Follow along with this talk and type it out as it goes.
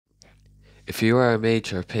If you are a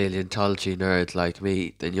major paleontology nerd like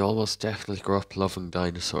me, then you almost definitely grew up loving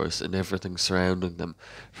dinosaurs and everything surrounding them,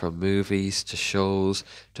 from movies to shows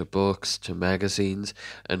to books to magazines,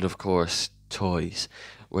 and of course, toys.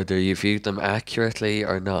 Whether you viewed them accurately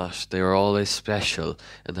or not, they were always special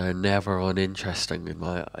and they're never uninteresting in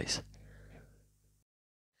my eyes.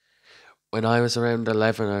 When I was around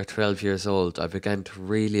 11 or 12 years old, I began to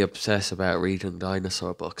really obsess about reading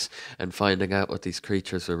dinosaur books and finding out what these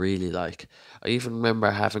creatures were really like. I even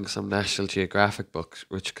remember having some National Geographic books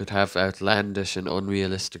which could have outlandish and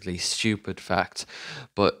unrealistically stupid facts,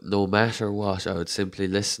 but no matter what, I would simply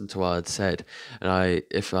listen to what it said, and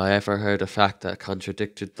if I ever heard a fact that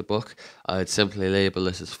contradicted the book, I'd simply label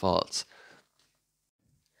it as false.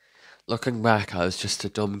 Looking back, I was just a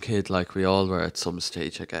dumb kid like we all were at some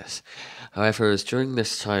stage, I guess. However, it was during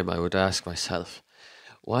this time I would ask myself,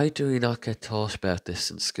 why do we not get taught about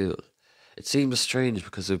this in school? It seems strange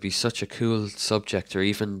because it would be such a cool subject or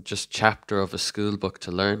even just chapter of a school book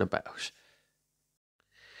to learn about.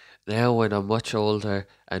 Now, when I'm much older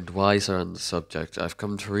and wiser on the subject, I've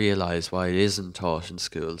come to realise why it isn't taught in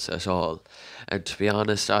schools at all. And to be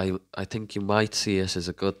honest, I think you might see it as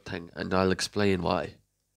a good thing, and I'll explain why.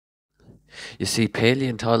 You see,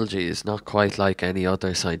 paleontology is not quite like any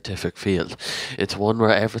other scientific field. It's one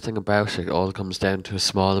where everything about it all comes down to a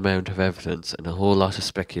small amount of evidence and a whole lot of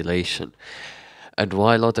speculation. And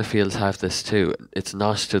while other fields have this too, it's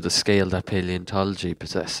not to the scale that paleontology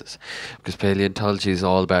possesses. Because paleontology is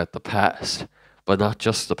all about the past. But not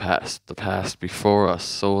just the past before us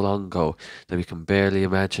so long ago that we can barely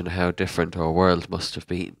imagine how different our world must have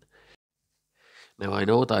been. Now, I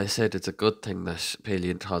know that I said it's a good thing that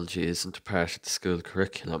paleontology isn't a part of the school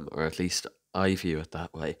curriculum, or at least I view it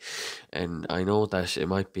that way. And I know that it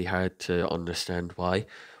might be hard to understand why,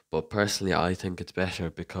 but personally, I think it's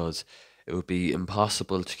better because it would be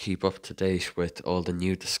impossible to keep up to date with all the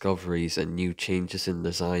new discoveries and new changes in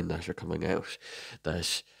design that are coming out,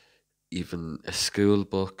 that even a school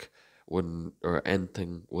book wouldn't, or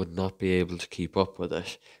anything, would not be able to keep up with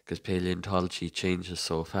it because paleontology changes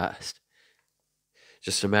so fast.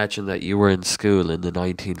 Just imagine that you were in school in the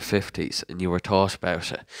 1950s and you were taught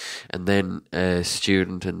about it, and then a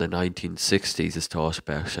student in the 1960s is taught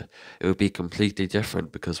about it. It would be completely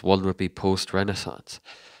different because one would be post-Renaissance.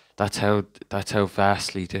 That's how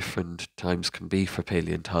vastly different times can be for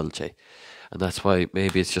paleontology, and that's why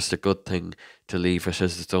maybe it's just a good thing to leave it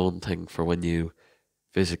as its own thing for when you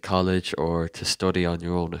visit college or to study on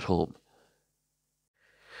your own at home.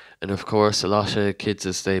 And of course, a lot of kids,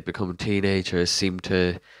 as they become teenagers, seem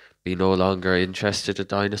to be no longer interested in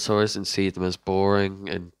dinosaurs and see them as boring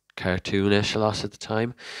and cartoonish a lot of the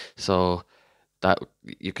time. So that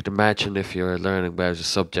you could imagine if you're learning about a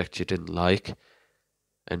subject you didn't like,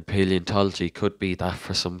 and paleontology could be that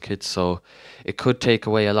for some kids. So it could take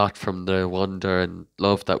away a lot from the wonder and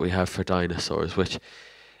love that we have for dinosaurs, which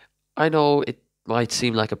I know it might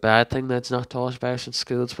seem like a bad thing that's not taught about in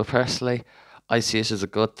schools, but personally, I see it as a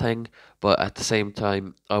good thing. But at the same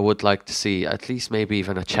time, I would like to see at least maybe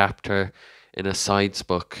even a chapter in a science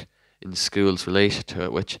book in schools related to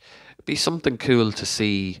it, which would be something cool to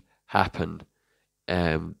see happen.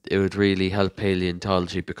 It would really help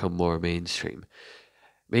paleontology become more mainstream.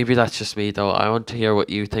 Maybe that's just me though. I want to hear what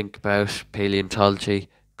you think about paleontology.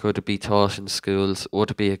 Could it be taught in schools?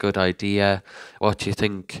 Would it be a good idea? What do you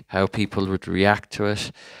think? How people would react to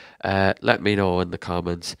it? Let me know in the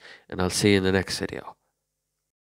comments, and I'll see you in the next video.